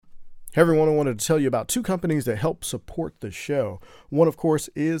Hey everyone, I wanted to tell you about two companies that help support the show. One, of course,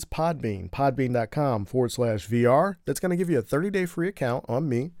 is Podbean, podbean.com/VR. That's going to give you a 30-day free account on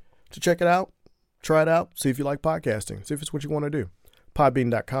me to check it out, try it out, see if you like podcasting, see if it's what you want to do.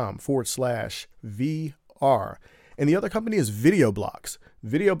 Podbean.com/VR. And the other company is VideoBlocks.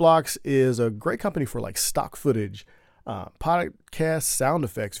 VideoBlocks is a great company for like stock footage, podcast sound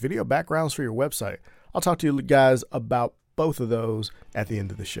effects, video backgrounds for your website. I'll talk to you guys about both of those at the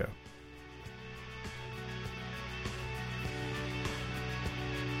end of the show.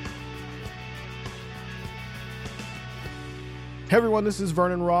 Hey everyone, this is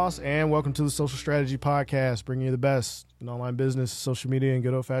Vernon Ross, and welcome to the Social Strategy Podcast, bringing you the best in online business, social media, and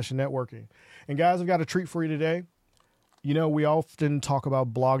good old-fashioned networking. And guys, I've got a treat for you today. You know, we often talk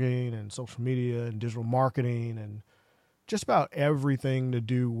about blogging and social media and digital marketing and just about everything to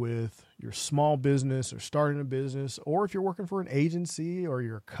do with your small business or starting a business, or if you're working for an agency or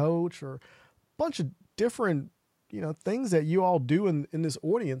you're a coach or a bunch of different, things that you all do in this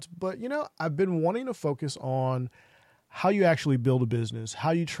audience. But, I've been wanting to focus on how you actually build a business,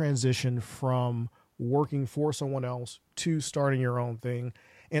 how you transition from working for someone else to starting your own thing.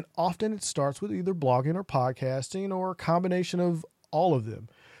 And often it starts with either blogging or podcasting or a combination of all of them.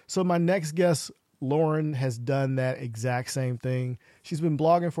 So my next guest, Lauren, has done that exact same thing. She's been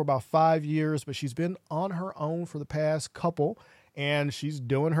blogging for about 5 years, but she's been on her own for the past couple, and she's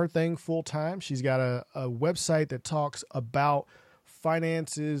doing her thing full time. She's got a website that talks about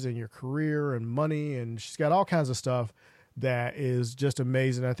finances and your career and money, and she's got all kinds of stuff that is just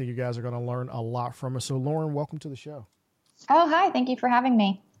amazing. I think you guys are going to learn a lot from her. So Lauren, welcome to the show. Oh, hi. Thank you for having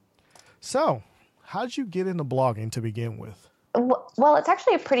me. So how did you get into blogging to begin with? Well, it's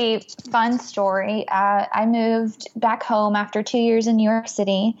actually a pretty fun story. I moved back home after 2 years in New York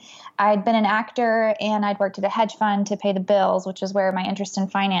City. I'd been an actor and I'd worked at a hedge fund to pay the bills, which is where my interest in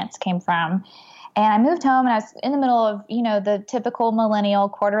finance came from. And I moved home and I was in the middle of, the typical millennial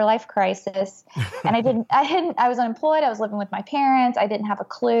quarter life crisis. And I was unemployed. I was living with my parents. I didn't have a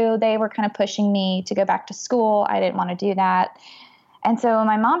clue. They were kind of pushing me to go back to school. I didn't want to do that. And so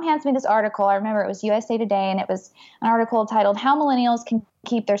my mom hands me this article. I remember it was USA Today, and it was an article titled "How Millennials Can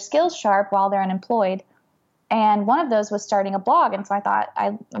Keep Their Skills Sharp While They're Unemployed." And one of those was starting a blog. And so I thought,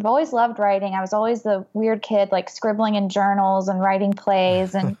 I've always loved writing. I was always the weird kid, like scribbling in journals and writing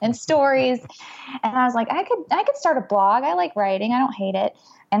plays and stories. And I was like, I could start a blog. I like writing. I don't hate it.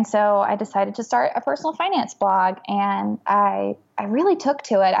 And so I decided to start a personal finance blog. And I really took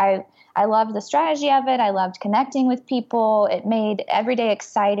to it. I loved the strategy of it. I loved connecting with people. It made every day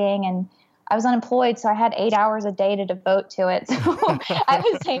exciting. And I was unemployed, so I had 8 hours a day to devote to it. So I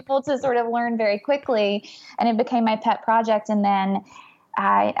was able to sort of learn very quickly, and it became my pet project. And then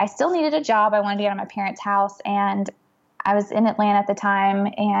I still needed a job. I wanted to get out of my parents' house, and I was in Atlanta at the time,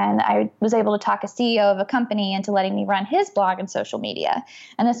 and I was able to talk a CEO of a company into letting me run his blog and social media.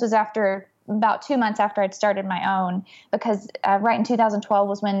 And this was after about 2 months after I'd started my own, because right in 2012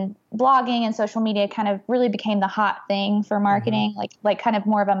 was when blogging and social media kind of really became the hot thing for marketing, like kind of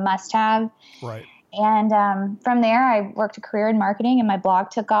more of a must-have. Right. And from there, I worked a career in marketing, and my blog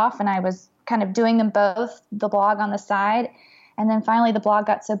took off, and I was kind of doing them both, the blog on the side. And then finally, the blog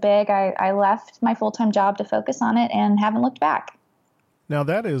got so big, I left my full-time job to focus on it and haven't looked back. Now,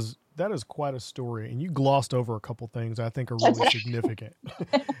 that is quite a story, and you glossed over a couple things I think are really significant.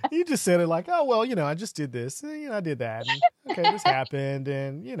 You just said it like, oh, well, I just did this, and, I did that, and okay, this happened,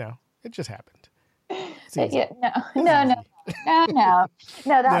 and, it just happened. No.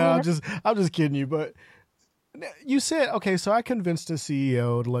 I'm just kidding you, but you said, okay, so I convinced the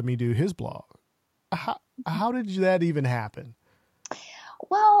CEO to let me do his blog. How did that even happen?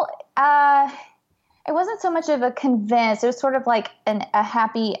 Well, it wasn't so much of a convince. It was sort of like a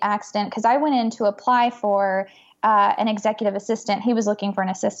happy accident, because I went in to apply for an executive assistant. He was looking for an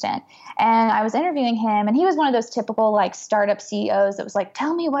assistant, and I was interviewing him, and he was one of those typical like startup CEOs that was like,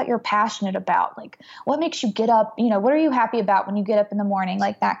 tell me what you're passionate about. Like, what makes you get up? What are you happy about when you get up in the morning?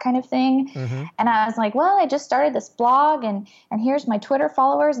 Like that kind of thing. Mm-hmm. And I was like, well, I just started this blog, and here's my Twitter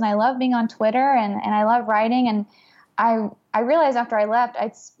followers, and I love being on Twitter, and I love writing. And I realized after I left,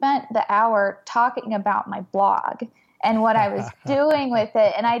 I'd spent the hour talking about my blog and what I was doing with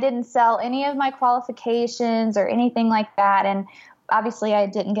it. And I didn't sell any of my qualifications or anything like that. And obviously I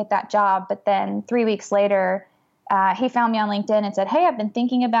didn't get that job. But then 3 weeks later, he found me on LinkedIn and said, hey, I've been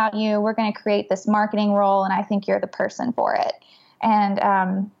thinking about you. We're going to create this marketing role, and I think you're the person for it.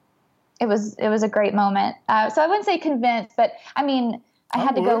 And it was a great moment. So I wouldn't say convinced, but I mean, I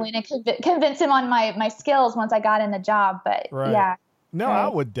had to go in and convince him on my skills once I got in the job. But right. Yeah. No, right. I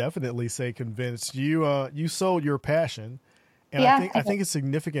would definitely say convinced. You sold your passion, And Yeah. I think it's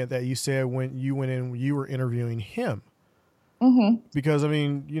significant that you said when you went in, you were interviewing him. Mm-hmm. Because, I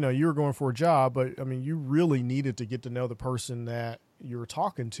mean, you know, you were going for a job, but I mean, you really needed to get to know the person that you were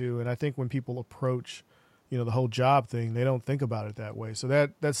talking to. And I think when people approach, you know, the whole job thing, they don't think about it that way. So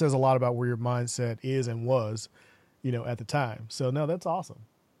that says a lot about where your mindset is and was, you know, at the time. So no, that's awesome.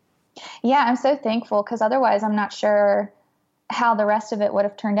 Yeah, I'm so thankful because otherwise I'm not sure how the rest of it would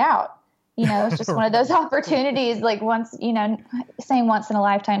have turned out. You know, it's just one of those opportunities, like once, you know, saying once in a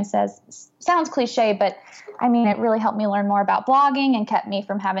lifetime sounds cliche, but I mean, it really helped me learn more about blogging and kept me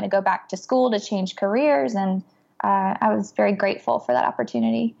from having to go back to school to change careers. And I was very grateful for that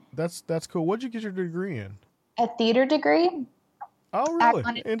opportunity. That's cool. What'd you get your degree in? A theater degree. Oh, really?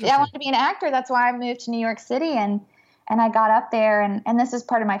 I wanted to be an actor. That's why I moved to New York City and I got up there and this is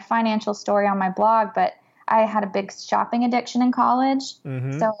part of my financial story on my blog, but I had a big shopping addiction in college.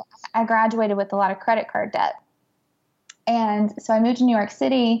 Mm-hmm. So I graduated with a lot of credit card debt. And so I moved to New York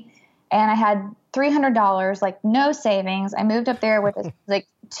City and I had $300, like no savings. I moved up there with like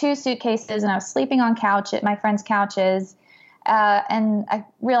 2 suitcases and I was sleeping on my friends' couches. And I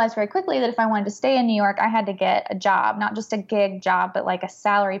realized very quickly that if I wanted to stay in New York, I had to get a job, not just a gig job, but like a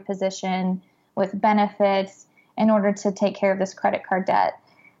salary position with benefits in order to take care of this credit card debt.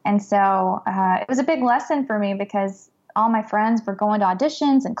 And so it was a big lesson for me because all my friends were going to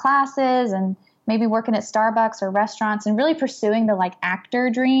auditions and classes and maybe working at Starbucks or restaurants and really pursuing the like actor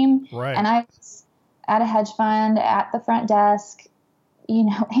dream. Right. And I was at a hedge fund at the front desk, you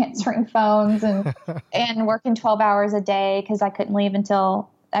know, answering phones and working 12 hours a day because I couldn't leave until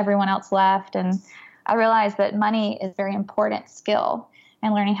everyone else left. And I realized that money is a very important skill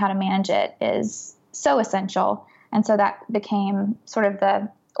and learning how to manage it is so essential. And so that became sort of the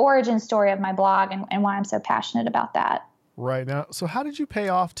origin story of my blog and why I'm so passionate about that. Right. Now, so how did you pay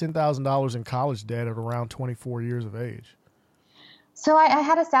off $10,000 in college debt at around 24 years of age? So I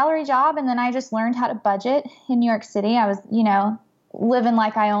had a salary job and then I just learned how to budget in New York City. I was, you know, living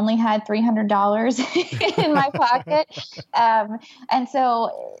like I only had $300 in my pocket. And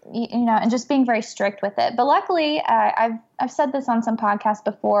so, you know, and just being very strict with it. But luckily, I've said this on some podcasts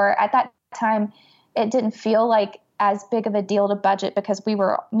before. At that time, it didn't feel like as big of a deal to budget because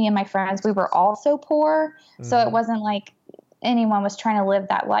me and my friends, we were all so poor. Mm-hmm. So it wasn't like anyone was trying to live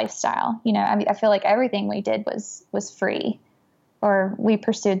that lifestyle. You know, I mean, I feel like everything we did was free or we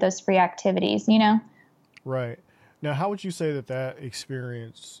pursued those free activities, you know? Right. Now, how would you say that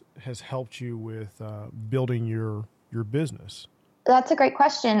experience has helped you with building your business? That's a great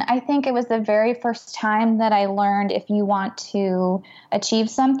question. I think it was the very first time that I learned if you want to achieve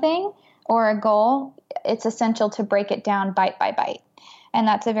something or a goal, it's essential to break it down bite by bite. And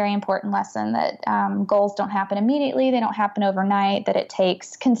that's a very important lesson that goals don't happen immediately. They don't happen overnight, that it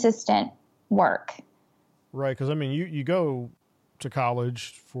takes consistent work. Right. Because, I mean, you go to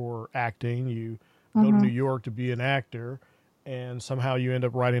college for acting, you go to New York to be an actor, and somehow you end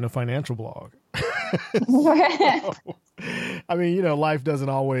up writing a financial blog. So, I mean, you know, life doesn't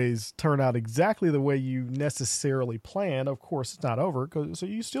always turn out exactly the way you necessarily planned. Of course, it's not over, so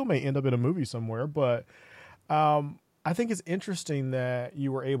you still may end up in a movie somewhere. But I think it's interesting that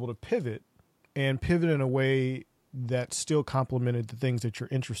you were able to pivot in a way that still complemented the things that you're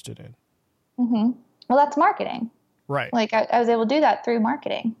interested in. Mm-hmm. Well, that's marketing. Right. Like I was able to do that through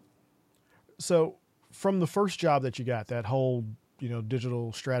marketing. So from the first job that you got, that whole, you know,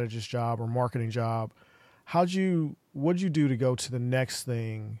 digital strategist job or marketing job, what'd you do to go to the next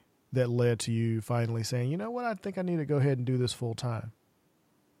thing that led to you finally saying, you know what, I think I need to go ahead and do this full time?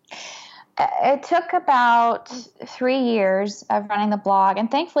 It took about 3 years of running the blog.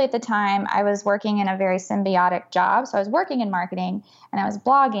 And thankfully at the time I was working in a very symbiotic job. So I was working in marketing and I was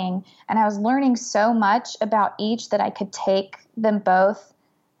blogging and I was learning so much about each that I could take them both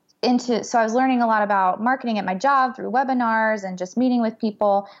into. So I was learning a lot about marketing at my job through webinars and just meeting with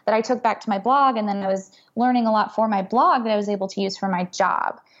people that I took back to my blog. And then I was learning a lot for my blog that I was able to use for my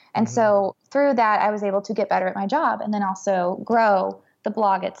job. And so through that, I was able to get better at my job and then also grow the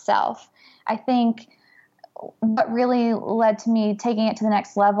blog itself. I think what really led to me taking it to the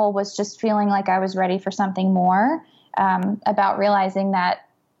next level was just feeling like I was ready for something more, about realizing that,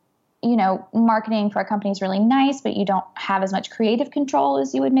 you know, marketing for a company is really nice, but you don't have as much creative control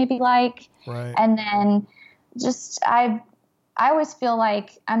as you would maybe like. Right. And then just I always feel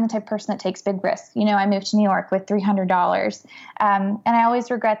like I'm the type of person that takes big risks. You know, I moved to New York with $300, and I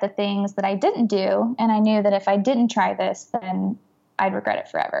always regret the things that I didn't do. And I knew that if I didn't try this, then I'd regret it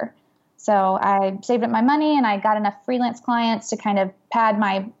forever. So I saved up my money and I got enough freelance clients to kind of pad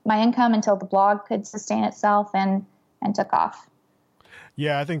my income until the blog could sustain itself and took off.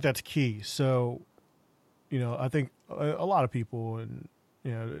 Yeah, I think that's key. So I think a lot of people, and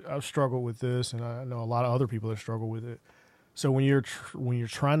I've struggled with this, and I know a lot of other people that struggle with it. So when you're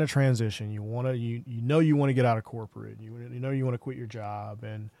trying to transition, you want to get out of corporate, you want to quit your job,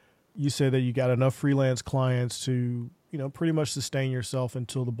 and you say that you got enough freelance clients to pretty much sustain yourself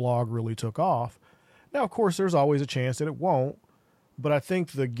until the blog really took off. Now, of course, there's always a chance that it won't, but I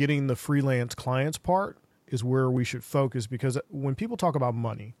think the getting the freelance clients part is where we should focus, because when people talk about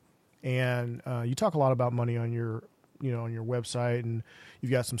money, and you talk a lot about money on your website, and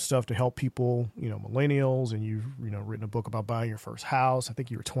you've got some stuff to help people, millennials, and you've written a book about buying your first house. I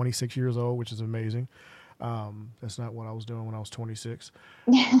think you were 26 years old, which is amazing. That's not what I was doing when I was 26.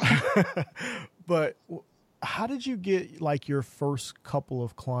 But how did you get like your first couple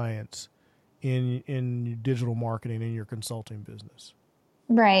of clients in digital marketing in your consulting business?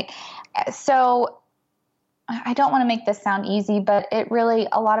 Right. So I don't want to make this sound easy, but a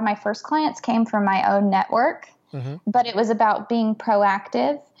lot of my first clients came from my own network, but it was about being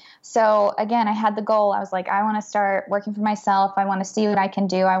proactive. So again, I had the goal. I was like, I want to start working for myself. I want to see what I can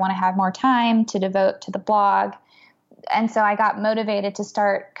do. I want to have more time to devote to the blog. And so I got motivated to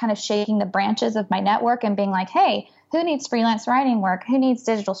start kind of shaking the branches of my network and being like, hey, who needs freelance writing work? Who needs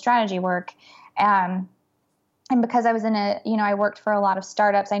digital strategy work? And because I was I worked for a lot of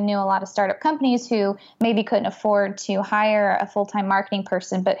startups, I knew a lot of startup companies who maybe couldn't afford to hire a full-time marketing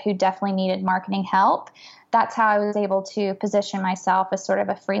person, but who definitely needed marketing help. That's how I was able to position myself as sort of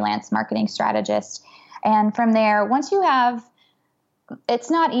a freelance marketing strategist. And from there,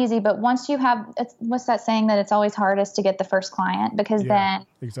 it's not easy, but once you have, what's that saying, that it's always hardest to get the first client, because then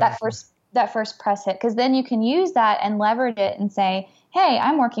exactly. that first press hit, because then you can use that and leverage it and say, hey,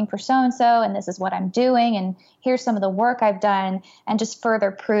 I'm working for so-and-so, and this is what I'm doing, and here's some of the work I've done, and just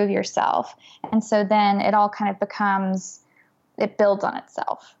further prove yourself. And so then it all kind of it builds on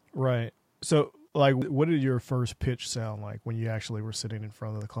itself. Right. So like, what did your first pitch sound like when you actually were sitting in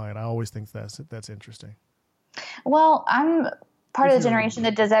front of the client? I always think that's interesting. Well, I'm part of the generation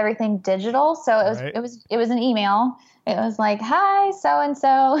that does everything digital. So it was an email. It was like, hi,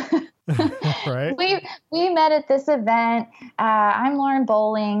 so-and-so. Right. We met at this event. I'm Lauren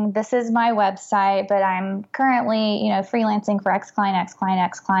Bowling. This is my website, but I'm currently, freelancing for X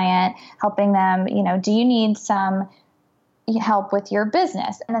client, helping them, do you need some help with your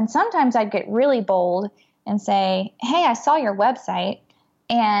business? And then sometimes I'd get really bold and say, hey, I saw your website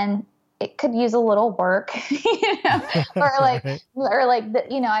and it could use a little work, or like,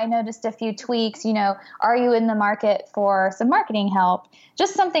 I noticed a few tweaks, are you in the market for some marketing help?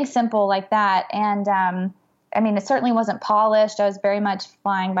 Just something simple like that. And, it certainly wasn't polished. I was very much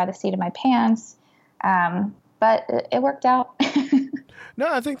flying by the seat of my pants. But it worked out. No,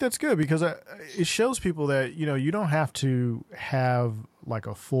 I think that's good, because it shows people that, you don't have to have like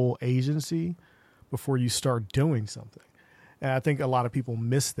a full agency before you start doing something. And I think a lot of people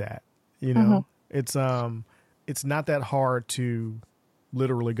miss that. It's not that hard to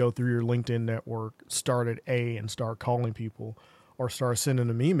literally go through your LinkedIn network, start at A and start calling people, or start sending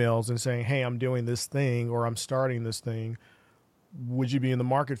them emails and saying, hey, I'm doing this thing, or I'm starting this thing. Would you be in the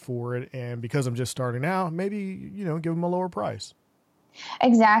market for it? And because I'm just starting out, maybe, give them a lower price.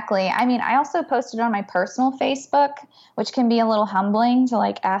 Exactly. I also posted on my personal Facebook, which can be a little humbling to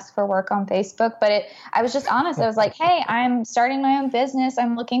like ask for work on Facebook. But I was just honest. I was like, hey, I'm starting my own business.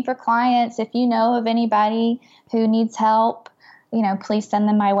 I'm looking for clients. If you know of anybody who needs help, please send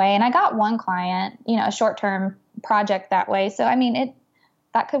them my way. And I got one client, a short-term project that way. So,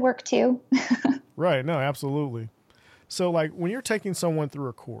 that could work too. Right. No, absolutely. So like when you're taking someone through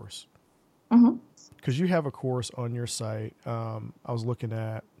a course, because you have a course on your site, I was looking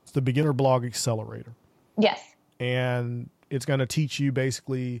at the Beginner Blog Accelerator. Yes. And it's going to teach you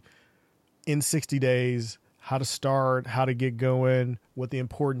basically in 60 days how to start, how to get going, what the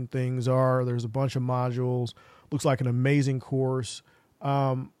important things are. There's a bunch of modules. Looks like an amazing course.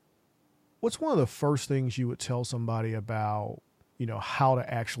 What's one of the first things you would tell somebody about, how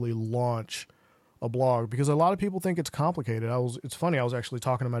to actually launch a blog? Because a lot of people think it's complicated. It's funny. I was actually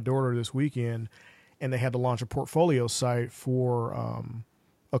talking to my daughter this weekend, and they had to launch a portfolio site for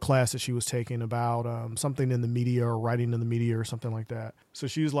a class that she was taking about something in the media or writing in the media or something like that. So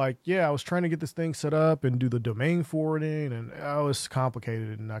she was like, yeah, I was trying to get this thing set up and do the domain forwarding, and it was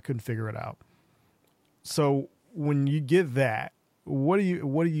complicated and I couldn't figure it out. So when you get that, what do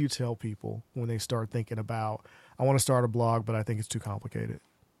you tell people when they start thinking about, I want to start a blog, but I think it's too complicated?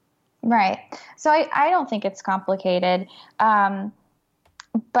 Right. So I don't think it's complicated.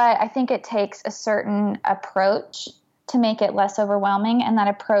 But I think it takes a certain approach to make it less overwhelming. And that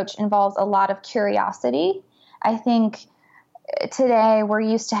approach involves a lot of curiosity. I think today we're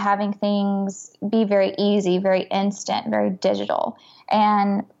used to having things be very easy, very instant, very digital.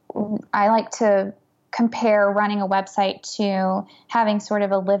 And I like to compare running a website to having sort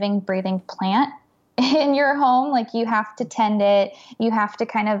of a living, breathing plant in your home. Like, you have to tend it. You have to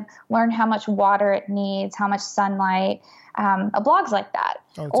kind of learn how much water it needs, how much sunlight. A blog's like that.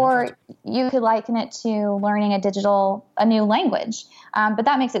 Oh, or you could liken it to learning a new language. But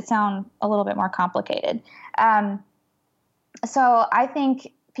that makes it sound a little bit more complicated. So I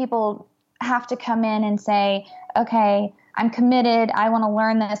think people have to come in and say, okay, I'm committed. I want to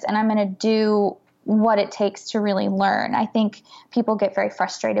learn this, and I'm going to do what it takes to really learn. I think people get very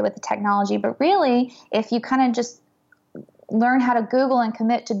frustrated with the technology, but really, if you kind of just learn how to Google and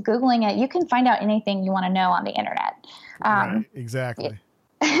commit to Googling it, you can find out anything you want to know on the internet. Right, exactly.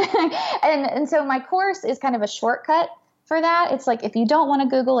 And so my course is kind of a shortcut for that. It's like, if you don't want to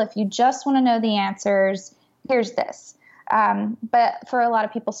Google, if you just want to know the answers, here's this. But for a lot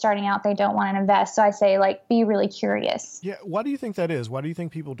of people starting out, they don't want to invest. So I say, like, be really curious. Yeah. Why do you think that is? Why do you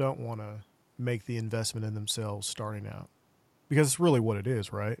think people don't want to make the investment in themselves starting out? Because it's really what it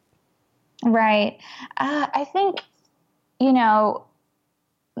is, right? Right. I think,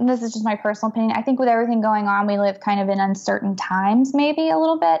 this is just my personal opinion. I think with everything going on, we live kind of in uncertain times, maybe a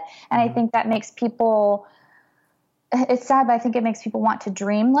little bit. And I think that makes people, it's sad, but I think it makes people want to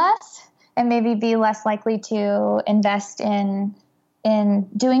dream less and maybe be less likely to invest in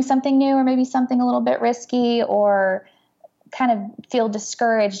doing something new, or maybe something a little bit risky, or kind of feel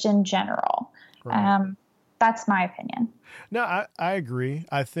discouraged in general. Right. That's my opinion. No, I agree.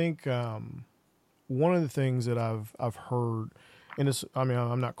 I think one of the things that I've heard, and it's, I mean,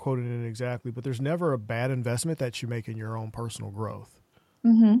 I'm not quoting it exactly, but there's never a bad investment that you make in your own personal growth.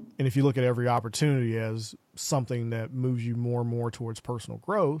 Mm-hmm. And if you look at every opportunity as something that moves you more and more towards personal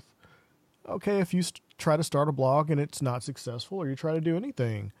growth, okay, if you try to start a blog and it's not successful, or you try to do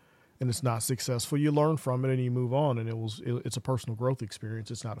anything and it's not successful, you learn from it and you move on, and it's a personal growth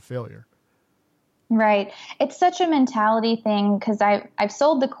experience. It's not a failure. Right. It's such a mentality thing, because I've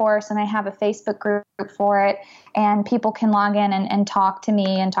sold the course and I have a Facebook group for it, and people can log in and talk to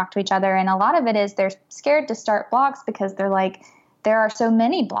me and talk to each other. And a lot of it is they're scared to start blogs because they're like, there are so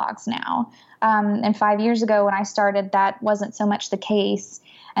many blogs now. And 5 years ago when I started, that wasn't so much the case.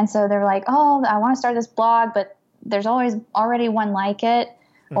 And so they're like, oh, I want to start this blog, but there's always already one like it,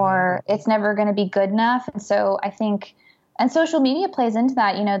 or it's never going to be good enough. And so I think, and social media plays into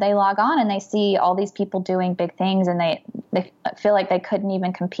that. They log on and they see all these people doing big things, and they feel like they couldn't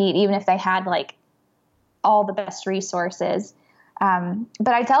even compete, even if they had like all the best resources.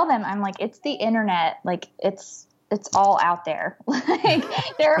 But I tell them, I'm like, it's the internet. Like, it's all out there. Like,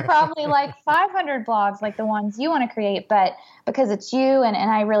 there are probably like 500 blogs like the ones you want to create, but because it's you, and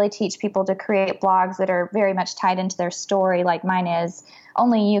I really teach people to create blogs that are very much tied into their story, like mine is,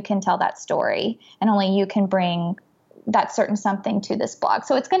 only you can tell that story, and only you can bring that certain something to this blog.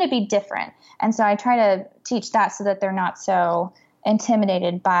 So it's going to be different. And so I try to teach that so that they're not so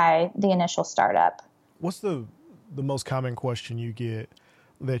intimidated by the initial startup. What's the most common question you get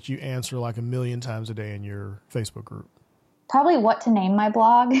that you answer like 1 million times a day in your Facebook group? Probably what to name my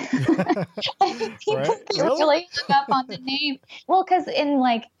blog. People Right? get really hung up on the name. Well, because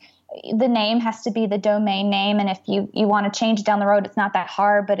the name has to be the domain name. And if you want to change it down the road, it's not that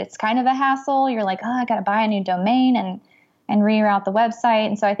hard, but it's kind of a hassle. You're like, oh, I got to buy a new domain and reroute the website.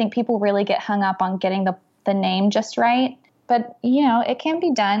 And so I think people really get hung up on getting the name just right. But, it can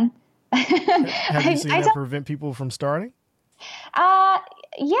be done. Have you seen that prevent people from starting?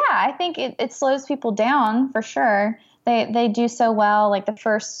 Yeah, I think it slows people down for sure. They do so well. Like the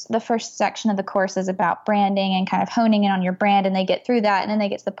first section of the course is about branding and kind of honing in on your brand, and they get through that, and then they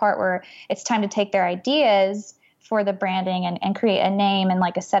get to the part where it's time to take their ideas for the branding and create a name and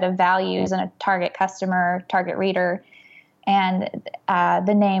like a set of values and a target customer, target reader, and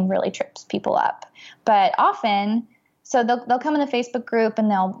the name really trips people up. But often, so they'll come in the Facebook group and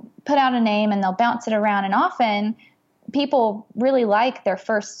they'll put out a name and they'll bounce it around, and often people really like their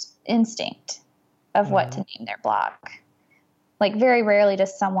first instinct of what to name their blog. Like, very rarely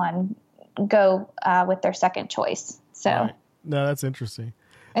does someone go with their second choice. So, right. No, that's interesting.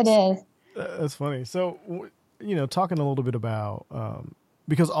 It is. That's funny. So, talking a little bit about,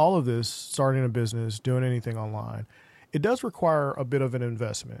 because all of this, starting a business, doing anything online, it does require a bit of an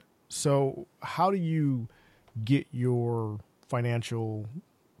investment. So how do you get your financial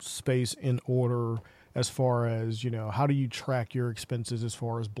space in order, as far as, how do you track your expenses as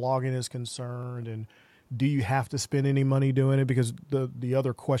far as blogging is concerned? And do you have to spend any money doing it? Because the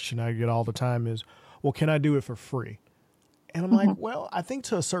other question I get all the time is, well, can I do it for free? And I'm like, well, I think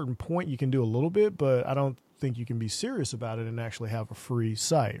to a certain point you can do a little bit, but I don't think you can be serious about it and actually have a free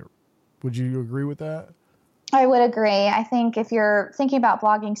site. Would you agree with that? I would agree. I think if you're thinking about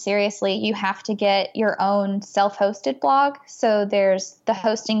blogging seriously, you have to get your own self-hosted blog. So there's the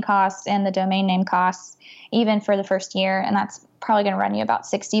hosting costs and the domain name costs, even for the first year. And that's probably going to run you about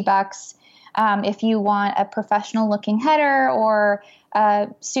 $60. If you want a professional looking header or a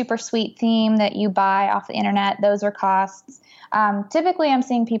super sweet theme that you buy off the internet, those are costs. Typically, I'm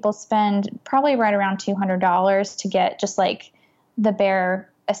seeing people spend probably right around $200 to get just like the bare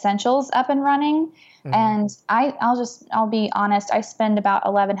essentials up and running. Mm-hmm. And I'll be honest, I spend about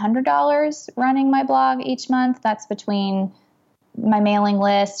 $1,100 running my blog each month. That's between my mailing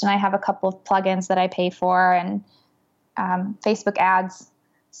list, and I have a couple of plugins that I pay for, and Facebook ads.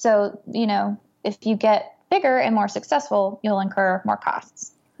 So, if you get bigger and more successful, you'll incur more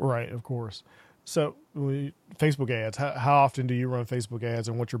costs. Right, of course. So Facebook ads, how often do you run Facebook ads,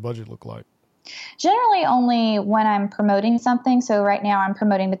 and what's your budget look like? Generally only when I'm promoting something. So right now I'm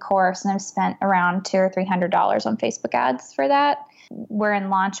promoting the course, and I've spent around $200 or $300 on Facebook ads for that. We're in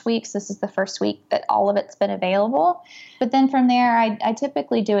launch week, so this is the first week that all of it's been available. But then from there, I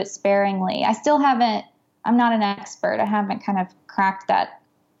typically do it sparingly. I'm not an expert. I haven't kind of cracked that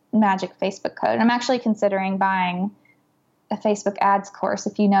magic Facebook code. I'm actually considering buying a Facebook ads course,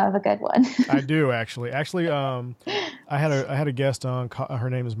 if you know of a good one. I do, actually. I had a guest on. Her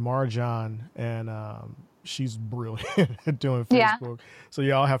name is Marjan, and she's brilliant at doing Facebook. Yeah. So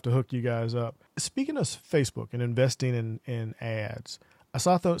y'all have to hook you guys up. Speaking of Facebook and investing in ads, I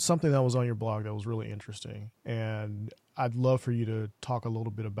saw something that was on your blog that was really interesting, and I'd love for you to talk a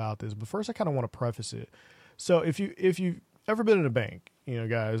little bit about this. But first, I kind of want to preface it. So if you've ever been in a bank,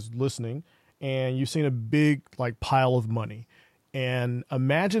 guys listening, and you've seen a big pile of money, and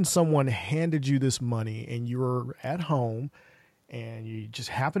imagine someone handed you this money and you were at home and you just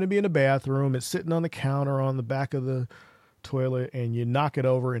happen to be in the bathroom. It's sitting on the counter on the back of the toilet, and you knock it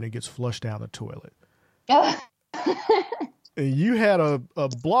over and it gets flushed down the toilet. And you had a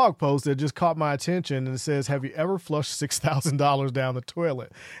blog post that just caught my attention, and it says, "Have you ever flushed $6,000 down the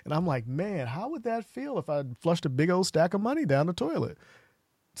toilet?" And I'm like, man, how would that feel if I flushed a big old stack of money down the toilet?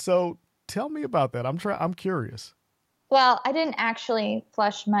 So tell me about that. I'm curious. Well, I didn't actually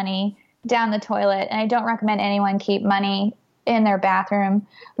flush money down the toilet, and I don't recommend anyone keep money in their bathroom.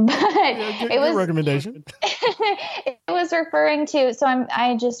 But it was a recommendation. It was referring to. So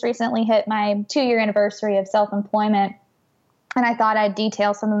I just recently hit my 2-year anniversary of self-employment, and I thought I'd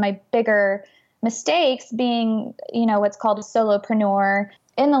detail some of my bigger mistakes being, what's called a solopreneur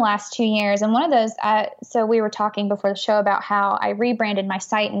in the last 2 years. And one of those, so we were talking before the show about how I rebranded my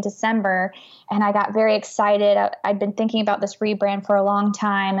site in December, and I got very excited. I'd been thinking about this rebrand for a long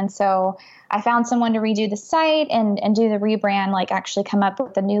time. And so I found someone to redo the site and do the rebrand, actually come up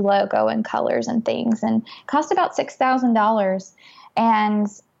with a new logo and colors and things, and it cost about $6,000. And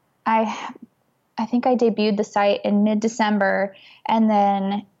I think I debuted the site in mid-December, and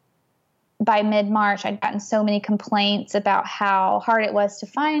then by mid-March, I'd gotten so many complaints about how hard it was to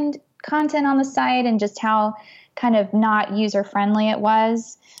find content on the site and just how kind of not user-friendly it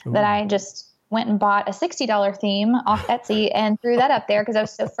was. Ooh. That I just went and bought a $60 theme off Etsy and threw that up there because I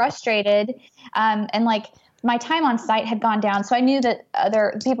was so frustrated. And my time on site had gone down, so I knew that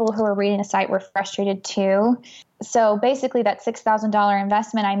other people who were reading the site were frustrated too. So basically that $6,000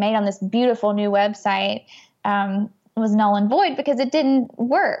 investment I made on this beautiful new website was null and void because it didn't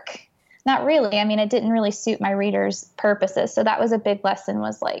work. Not really. I mean, it didn't really suit my readers' purposes. So that was a big lesson,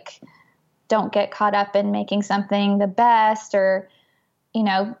 was don't get caught up in making something the best, or,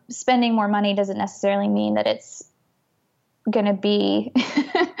 spending more money doesn't necessarily mean that it's going to be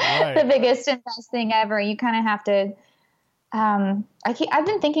right. The biggest and best thing ever. You kind of have to, I've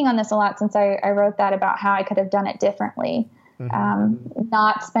been thinking on this a lot since I wrote that, about how I could have done it differently. Mm-hmm.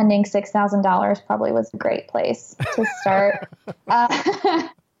 Not spending $6,000 probably was a great place to start.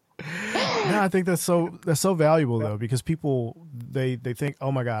 No, I think that's so valuable though, because people they think,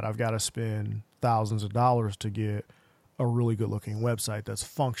 oh my God, I've got to spend thousands of dollars to get a really good looking website that's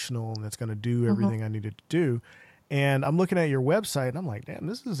functional and that's going to do everything I need it to do. And I'm looking at your website and I'm like, damn,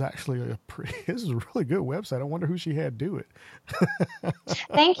 this is actually this is a really good website. I wonder who she had do it.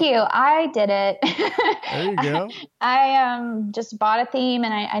 Thank you. I did it. There you go. I just bought a theme,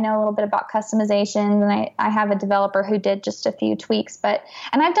 and I know a little bit about customization, and I have a developer who did just a few tweaks, and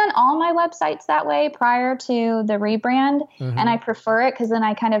I've done all my websites that way prior to the rebrand. And I prefer it because then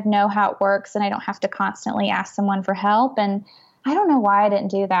I kind of know how it works and I don't have to constantly ask someone for help. And I don't know why I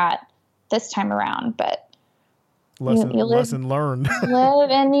didn't do that this time around, but lesson learned.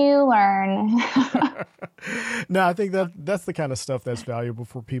 Live and you learn. No, I think that's the kind of stuff that's valuable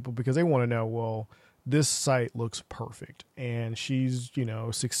for people, because they want to know, well, this site looks perfect, and she's, you know,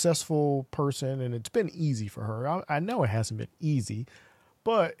 a successful person, and it's been easy for her. I know it hasn't been easy,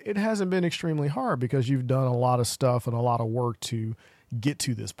 but it hasn't been extremely hard because you've done a lot of stuff and a lot of work to get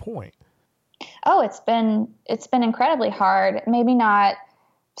to this point. Oh, it's been incredibly hard. Maybe not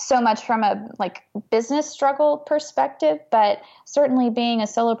so much from a like business struggle perspective, but certainly being a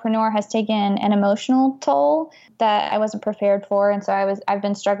solopreneur has taken an emotional toll that I wasn't prepared for. And so I've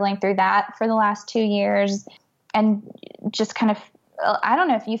been struggling through that for the last 2 years, and just kind of, I don't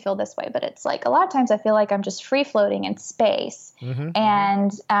know if you feel this way, but it's like a lot of times I feel like I'm just free floating in space,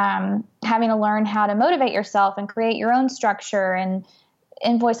 and having to learn how to motivate yourself and create your own structure and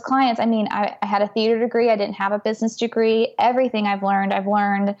invoice clients. I mean, I had a theater degree. I didn't have a business degree. Everything I've learned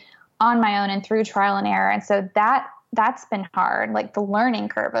on my own and through trial and error. And so that's been hard, like the learning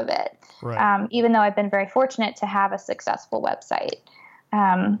curve of it. Right. Even though I've been very fortunate to have a successful website.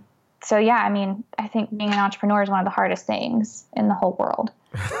 So yeah, I mean, I think being an entrepreneur is one of the hardest things in the whole world.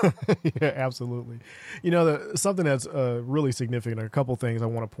 Yeah, absolutely. You know, something that's really significant, a couple things I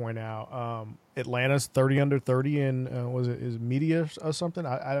want to point out. Atlanta's 30 under 30 in, is media or something?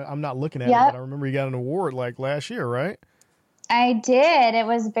 I'm not looking at it, but I remember you got an award like last year, right? I did. It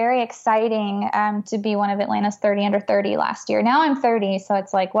was very exciting to be one of Atlanta's 30 under 30 last year. Now I'm 30, so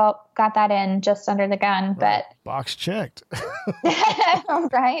it's like, well, got that in just under the gun, right. But box checked.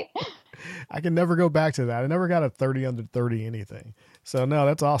 Right. I can never go back to that. I never got a 30 under 30 anything. So no,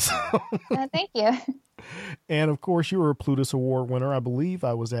 that's awesome. Thank you. And of course, you were a Plutus Award winner. I believe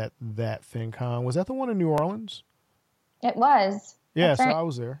I was at that FinCon. Was that the one in New Orleans? It was. Yeah, so I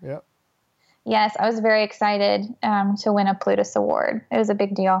was there. Yep. Yes, I was very excited to win a Plutus Award. It was a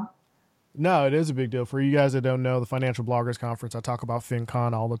big deal. No, it is a big deal. For you guys that don't know, the Financial Bloggers Conference, I talk about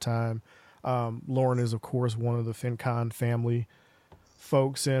FinCon all the time. Lauren is, of course, one of the FinCon family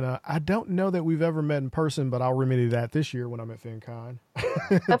folks, and I don't know that we've ever met in person, but I'll remedy that this year when I'm at FinCon.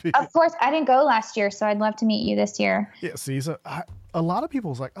 Of course, I didn't go last year, so I'd love to meet you this year. Yeah, see, so a lot of people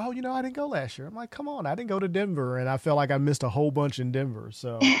was like, oh, you know, I didn't go last year. I'm like, come on, I didn't go to Denver, and I felt like I missed a whole bunch in Denver,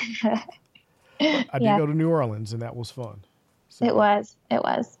 so I did go to New Orleans, and that was fun. So, It was.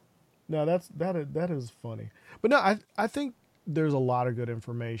 No, that is funny. But no, I think there's a lot of good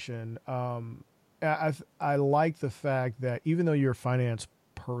information. I like the fact that even though you're a finance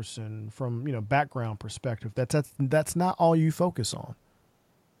person from, you know, background perspective, that's not all you focus on.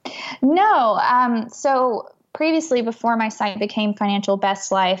 No. So previously, before my site became Financial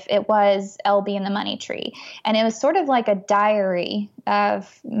Best Life, it was LB and the Money Tree. And it was sort of like a diary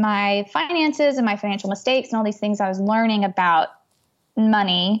of my finances and my financial mistakes and all these things I was learning about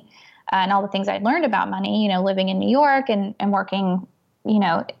money, and all the things I'd learned about money, you know, living in New York and working, you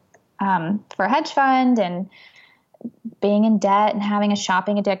know, for a hedge fund and being in debt and having a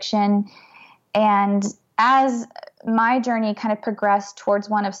shopping addiction. And as my journey kind of progressed towards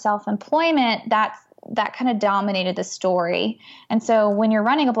one of self-employment, that kind of dominated the story. And so when you're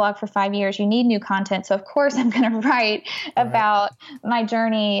running a blog for 5 years, you need new content. So of course I'm going to write about my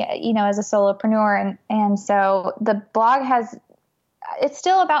journey, you know, as a solopreneur. And so the blog it's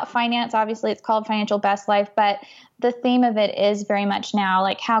still about finance. Obviously it's called Financial Best Life, but the theme of it is very much now,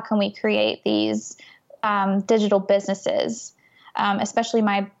 like, how can we create these digital businesses? Especially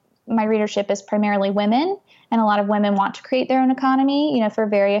my readership is primarily women, and a lot of women want to create their own economy, you know, for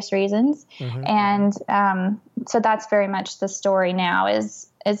various reasons. And so that's very much the story now is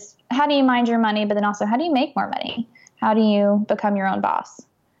how do you mind your money, but then also how do you make more money? How do you become your own boss?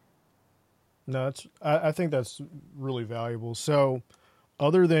 No, I think that's really valuable. So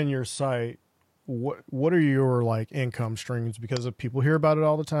other than your site, what are your like income streams? Because people hear about it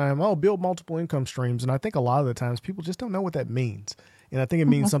all the time. Oh, build multiple income streams. And I think a lot of the times people just don't know what that means. And I think it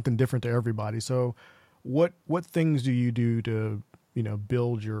means something different to everybody. So what things do you do to, you know,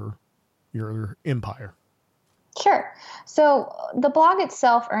 build your empire? Sure. So the blog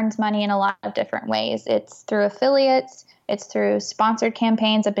itself earns money in a lot of different ways. It's through affiliates. It's through sponsored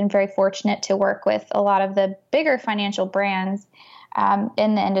campaigns. I've been very fortunate to work with a lot of the bigger financial brands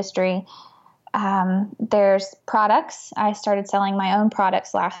in the industry. There's products. I started selling my own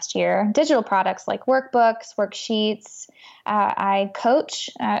products last year, digital products like workbooks, worksheets. I coach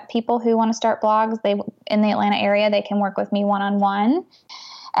people who want to start blogs. In the Atlanta area, they can work with me one-on-one.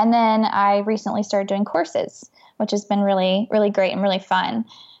 And then I recently started doing courses, which has been really, really great and really fun.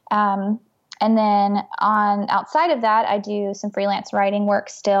 And then outside of that, I do some freelance writing work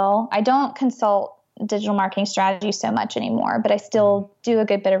still. I don't consult digital marketing strategy so much anymore, but I still do a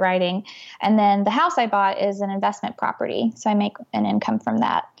good bit of writing. And then the house I bought is an investment property, so I make an income from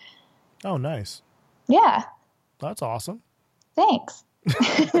that. Oh, nice. Yeah. That's awesome. Thanks.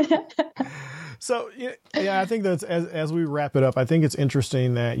 So yeah, I think that's as we wrap it up, I think it's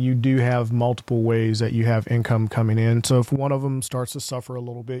interesting that you do have multiple ways that you have income coming in. So if one of them starts to suffer a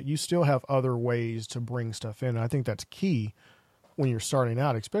little bit, you still have other ways to bring stuff in. And I think that's key when you're starting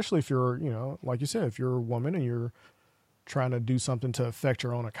out, especially if you're, like you said, if you're a woman and you're trying to do something to affect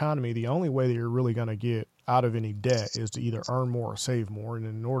your own economy, the only way that you're really going to get out of any debt is to either earn more or save more. And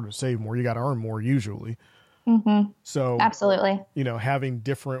in order to save more, you got to earn more usually. Mm-hmm. So absolutely, having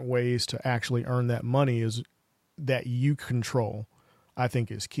different ways to actually earn that money is that you control, I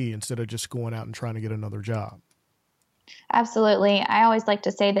think is key, instead of just going out and trying to get another job. Absolutely. I always like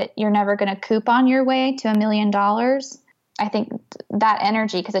to say that you're never going to coupon your way to $1 million. I think that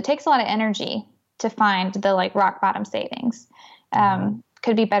energy, because it takes a lot of energy to find the rock bottom savings,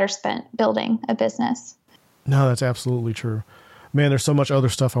 could be better spent building a business. No, that's absolutely true. Man, there's so much other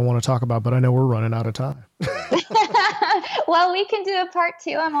stuff I want to talk about, but I know we're running out of time. Well, we can do a part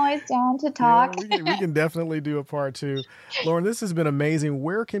 2. I'm always down to talk. Yeah, we can definitely do a part 2. Lauren, this has been amazing.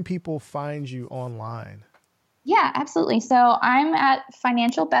 Where can people find you online? Yeah, absolutely. So I'm at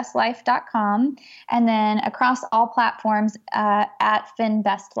financialbestlife.com, and then across all platforms at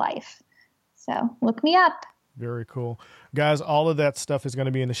FinBestLife. So look me up. Very cool. Guys, all of that stuff is going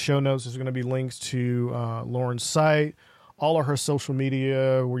to be in the show notes. There's going to be links to Lauren's site, all of her social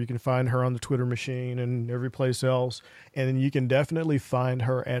media, where you can find her on the Twitter machine and every place else. And then you can definitely find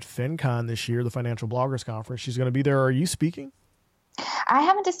her at FinCon this year, the Financial Bloggers Conference. She's going to be there. Are you speaking? I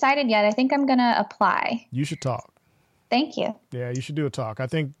haven't decided yet. I think I'm going to apply. You should talk. Thank you. Yeah, you should do a talk. I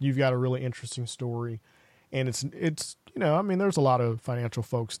think you've got a really interesting story. And it's there's a lot of financial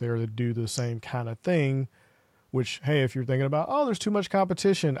folks there that do the same kind of thing, which, hey, if you're thinking about, there's too much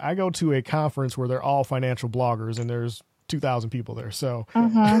competition, I go to a conference where they're all financial bloggers and there's 2,000 people there. So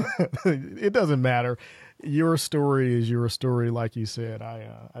it doesn't matter. Your story is your story. Like you said,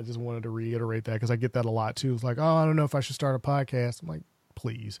 I just wanted to reiterate that because I get that a lot too. It's like, I don't know if I should start a podcast. I'm like,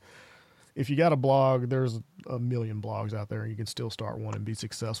 please, if you got a blog, there's a million blogs out there and you can still start one and be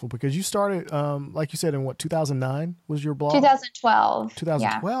successful, because you started, like you said, in 2009 was your blog? 2012.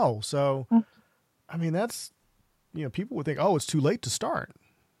 2012. Yeah. So, I mean, that's, people would think, it's too late to start.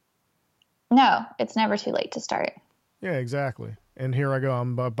 No, it's never too late to start. Yeah, exactly. And here I go.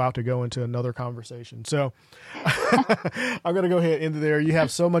 I'm about to go into another conversation. So I'm going to go ahead into there. You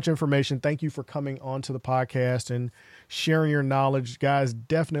have so much information. Thank you for coming onto the podcast and sharing your knowledge. Guys,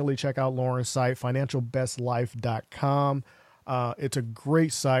 definitely check out Lauren's site, financialbestlife.com. It's a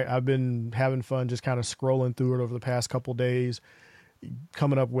great site. I've been having fun just kind of scrolling through it over the past couple days,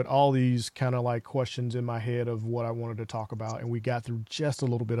 coming up with all these kind of questions in my head of what I wanted to talk about. And we got through just a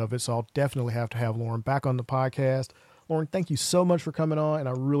little bit of it. So I'll definitely have to have Lauren back on the podcast. Lauren, thank you so much for coming on, and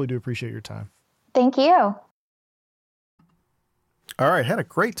I really do appreciate your time. Thank you. All right. Had a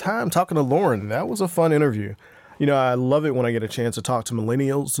great time talking to Lauren. That was a fun interview. I love it when I get a chance to talk to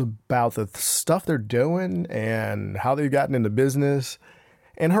millennials about the stuff they're doing and how they've gotten into business.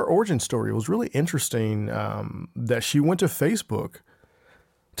 And her origin story was really interesting, that she went to Facebook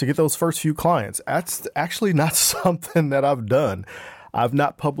to get those first few clients. That's actually not something that I've done. I've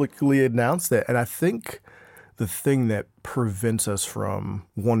not publicly announced that. And I think the thing that prevents us from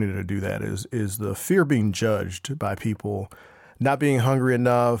wanting to do that is the fear of being judged by people, not being hungry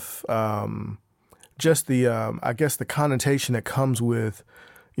enough, just the, I guess, the connotation that comes with,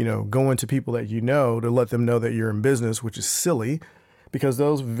 going to people that to let them know that you're in business, which is silly, because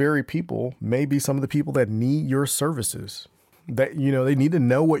those very people may be some of the people that need your services. That, they need to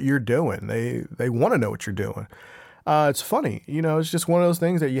know what you're doing. They want to know what you're doing. It's funny, it's just one of those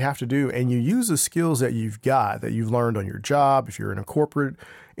things that you have to do, and you use the skills that you've got, that you've learned on your job, if you're in a corporate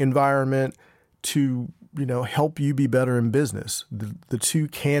environment, to, help you be better in business. The two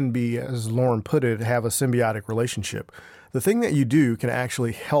can be, as Lauren put it, have a symbiotic relationship. The thing that you do can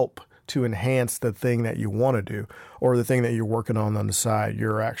actually help to enhance the thing that you want to do, or the thing that you're working on the side,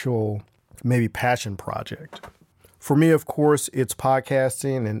 your actual maybe passion project. For me, of course, it's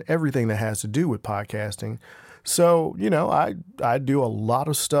podcasting and everything that has to do with podcasting. So, I do a lot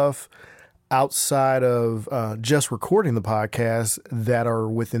of stuff outside of just recording the podcast that are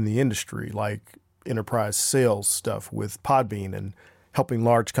within the industry, like enterprise sales stuff with Podbean and helping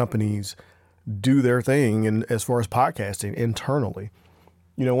large companies do their thing. And as far as podcasting internally,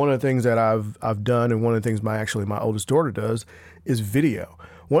 one of the things that I've done, and one of the things my oldest daughter does, is video.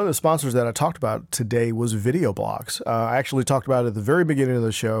 One of the sponsors that I talked about today was VideoBlocks. I actually talked about it at the very beginning of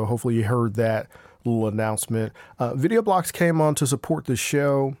the show. Hopefully you heard that little announcement. VideoBlocks came on to support the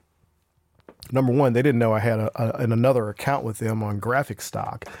show. Number one, they didn't know I had another account with them on Graphic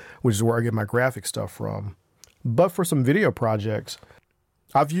Stock, which is where I get my graphic stuff from. But for some video projects,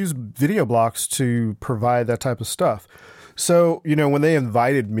 I've used Video Blocks to provide that type of stuff. So, when they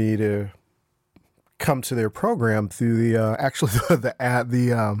invited me to come to their program through the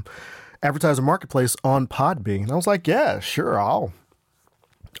advertiser marketplace on Podbean, I was like, yeah, sure. I'll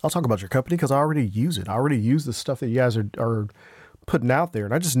talk about your company because I already use it. I already use the stuff that you guys are putting out there.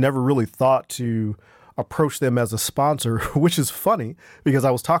 And I just never really thought to approach them as a sponsor, which is funny because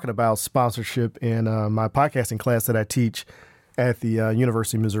I was talking about sponsorship in my podcasting class that I teach at the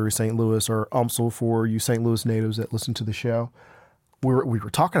University of Missouri, St. Louis, or UMSL for you St. Louis natives that listen to the show. We were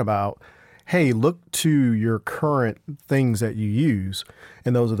talking about, hey, look to your current things that you use,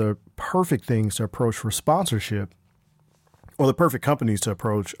 and those are the perfect things to approach for sponsorship, or the perfect companies to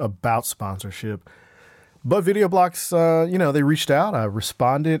approach about sponsorship. But Video Blocks, they reached out, I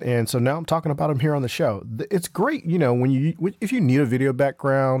responded, and so now I'm talking about them here on the show. It's great, if you need a video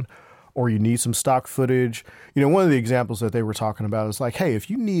background or you need some stock footage. One of the examples that they were talking about is like, hey, if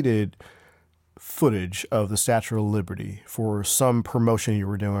you needed footage of the Statue of Liberty for some promotion you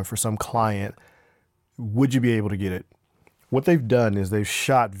were doing for some client, would you be able to get it? What they've done is they've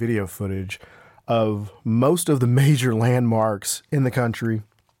shot video footage of most of the major landmarks in the country.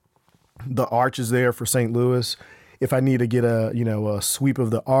 The arch is there for St. Louis. If I need to get a sweep of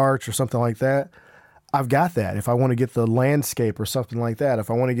the arch or something like that, I've got that. If I want to get the landscape or something like that, if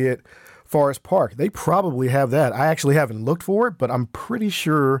I want to get Forest Park, they probably have that. I actually haven't looked for it, but I'm pretty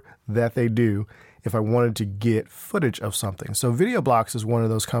sure that they do if I wanted to get footage of something. So Video Blocks is one of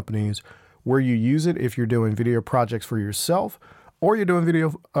those companies where you use it if you're doing video projects for yourself or you're doing video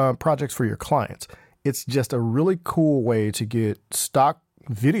projects for your clients. It's just a really cool way to get stock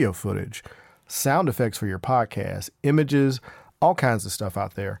video footage, sound effects for your podcast, images, all kinds of stuff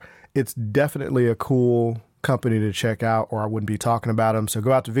out there. It's definitely a cool company to check out, or I wouldn't be talking about them. So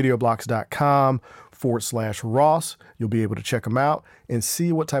go out to videoblocks.com/Ross. You'll be able to check them out and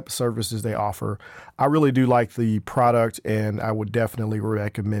see what type of services they offer. I really do like the product, and I would definitely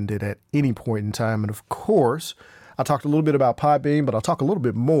recommend it at any point in time. And of course, I talked a little bit about Podbean, but I'll talk a little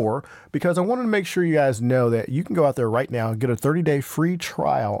bit more because I wanted to make sure you guys know that you can go out there right now and get a 30-day free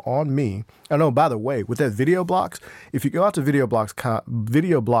trial on me. I know, by the way, with that Video Blocks, if you go out to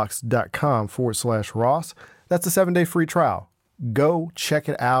videoblocks.com/Ross, that's a 7-day free trial. Go check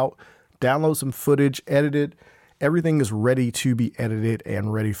it out, download some footage, edit it. Everything is ready to be edited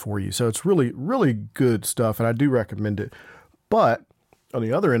and ready for you. So it's really, really good stuff, and I do recommend it. But on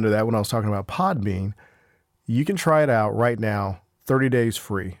the other end of that, when I was talking about Podbean, you can try it out right now, 30 days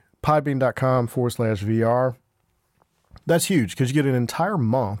free. Podbean.com/VR. That's huge because you get an entire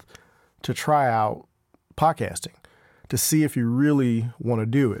month to try out podcasting to see if you really want to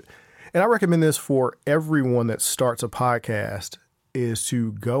do it. And I recommend this for everyone that starts a podcast is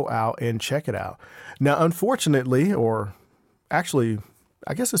to go out and check it out. Now, unfortunately, or actually,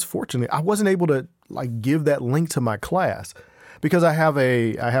 I guess it's fortunate, I wasn't able to give that link to my class. Because I have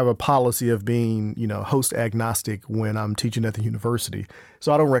a policy of being, host agnostic when I'm teaching at the university.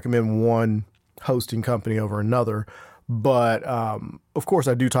 So I don't recommend one hosting company over another. But, of course,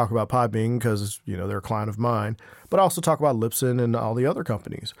 I do talk about Podbean because, they're a client of mine. But I also talk about Libsyn and all the other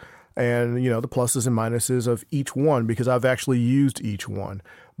companies. And, the pluses and minuses of each one because I've actually used each one.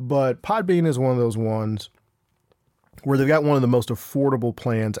 But Podbean is one of those ones where they've got one of the most affordable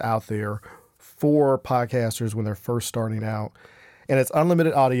plans out there for podcasters when they're first starting out. And it's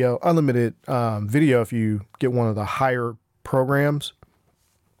unlimited audio, unlimited video if you get one of the higher programs.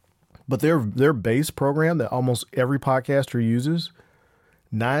 But their base program that almost every podcaster uses,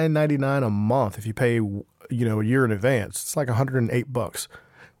 $9.99 a month if you pay, a year in advance. It's like $108,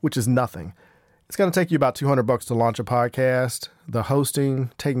 which is nothing. It's going to take you about $200 to launch a podcast, the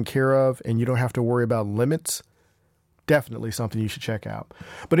hosting taken care of, and you don't have to worry about limits. Definitely something you should check out.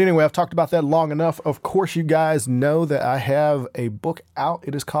 But anyway, I've talked about that long enough. Of course, you guys know that I have a book out.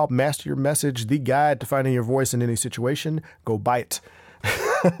 It is called Master Your Message, The Guide to Finding Your Voice in Any Situation. Go buy it.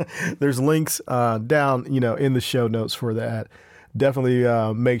 There's links down, in the show notes for that.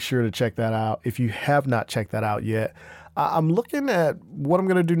 Definitely make sure to check that out. If you have not checked that out yet, I'm looking at what I'm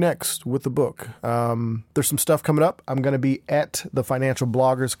going to do next with the book. There's some stuff coming up. I'm going to be at the Financial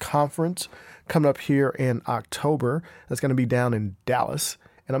Bloggers Conference coming up here in October. That's going to be down in Dallas.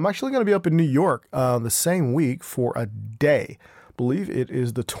 And I'm actually going to be up in New York the same week for a day. I believe it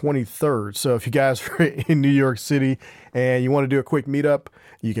is the 23rd. So if you guys are in New York City and you want to do a quick meetup,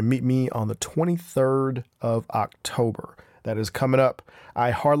 you can meet me on the 23rd of October. That is coming up.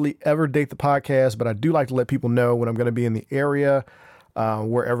 I hardly ever date the podcast, but I do like to let people know when I'm going to be in the area,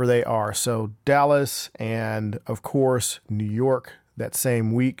 wherever they are. So Dallas and, of course, New York that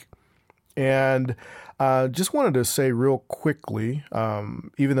same week. And just wanted to say real quickly,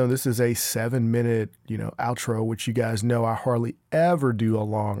 even though this is a 7-minute, outro, which you guys know I hardly ever do a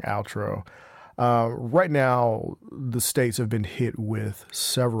long outro. Right now, the states have been hit with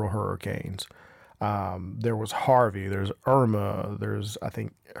several hurricanes. There was Harvey, there's Irma, there's, I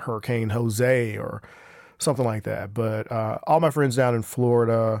think, Hurricane Jose or something like that. But all my friends down in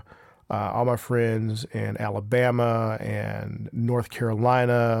Florida, all my friends in Alabama and North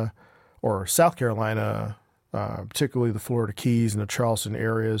Carolina or South Carolina, particularly the Florida Keys and the Charleston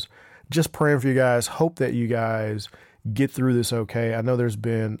areas, just praying for you guys. Hope that you guys get through this okay. I know there's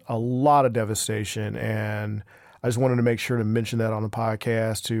been a lot of devastation, and I just wanted to make sure to mention that on the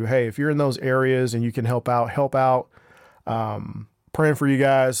podcast too. Hey, if you're in those areas and you can help out, help out. Praying for you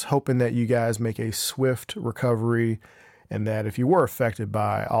guys, hoping that you guys make a swift recovery, and that if you were affected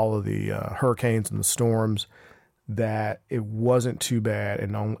by all of the hurricanes and the storms, that it wasn't too bad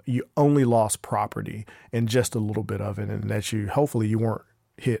and you only lost property and just a little bit of it, and that hopefully you weren't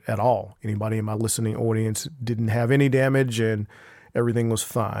hit at all. Anybody in my listening audience didn't have any damage and everything was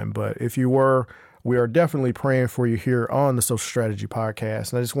fine. But if you were, we are definitely praying for you here on the Social Strategy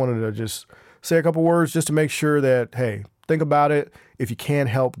Podcast. And I just wanted to just say a couple words just to make sure that, hey, think about it. If you can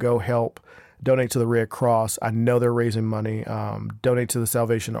help, go help. Donate to the Red Cross. I know they're raising money. Donate to the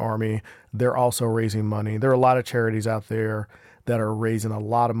Salvation Army. They're also raising money. There are a lot of charities out there that are raising a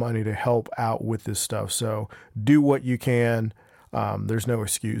lot of money to help out with this stuff. So do what you can. There's no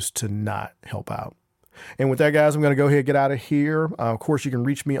excuse to not help out. And with that, guys, I'm going to go ahead and get out of here. Of course, you can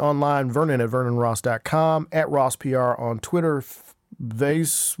reach me online, Vernon at VernonRoss.com, at RossPR on Twitter,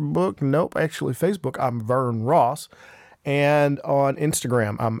 Facebook. Nope, actually Facebook, I'm Vern Ross. And on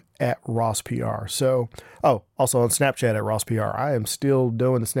Instagram, I'm at RossPR. So, also on Snapchat at RossPR. I am still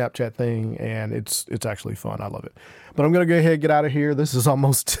doing the Snapchat thing, and it's actually fun. I love it. But I'm going to go ahead and get out of here. This is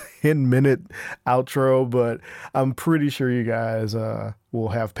almost 10-minute outro, but I'm pretty sure you guys will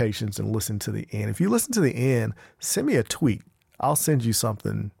have patience and listen to the end. If you listen to the end, send me a tweet. I'll send you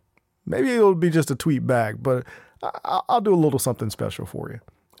something. Maybe it'll be just a tweet back, but I'll do a little something special for you.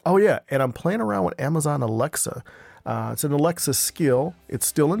 Oh, yeah, and I'm playing around with Amazon Alexa. It's an Alexa skill. It's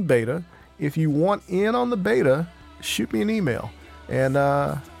still in beta. If you want in on the beta, shoot me an email, and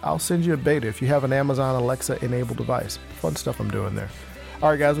I'll send you a beta if you have an Amazon Alexa enabled device. Fun stuff I'm doing there.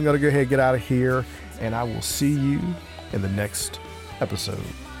 All right, guys, I'm going to go ahead and get out of here, and I will see you in the next episode.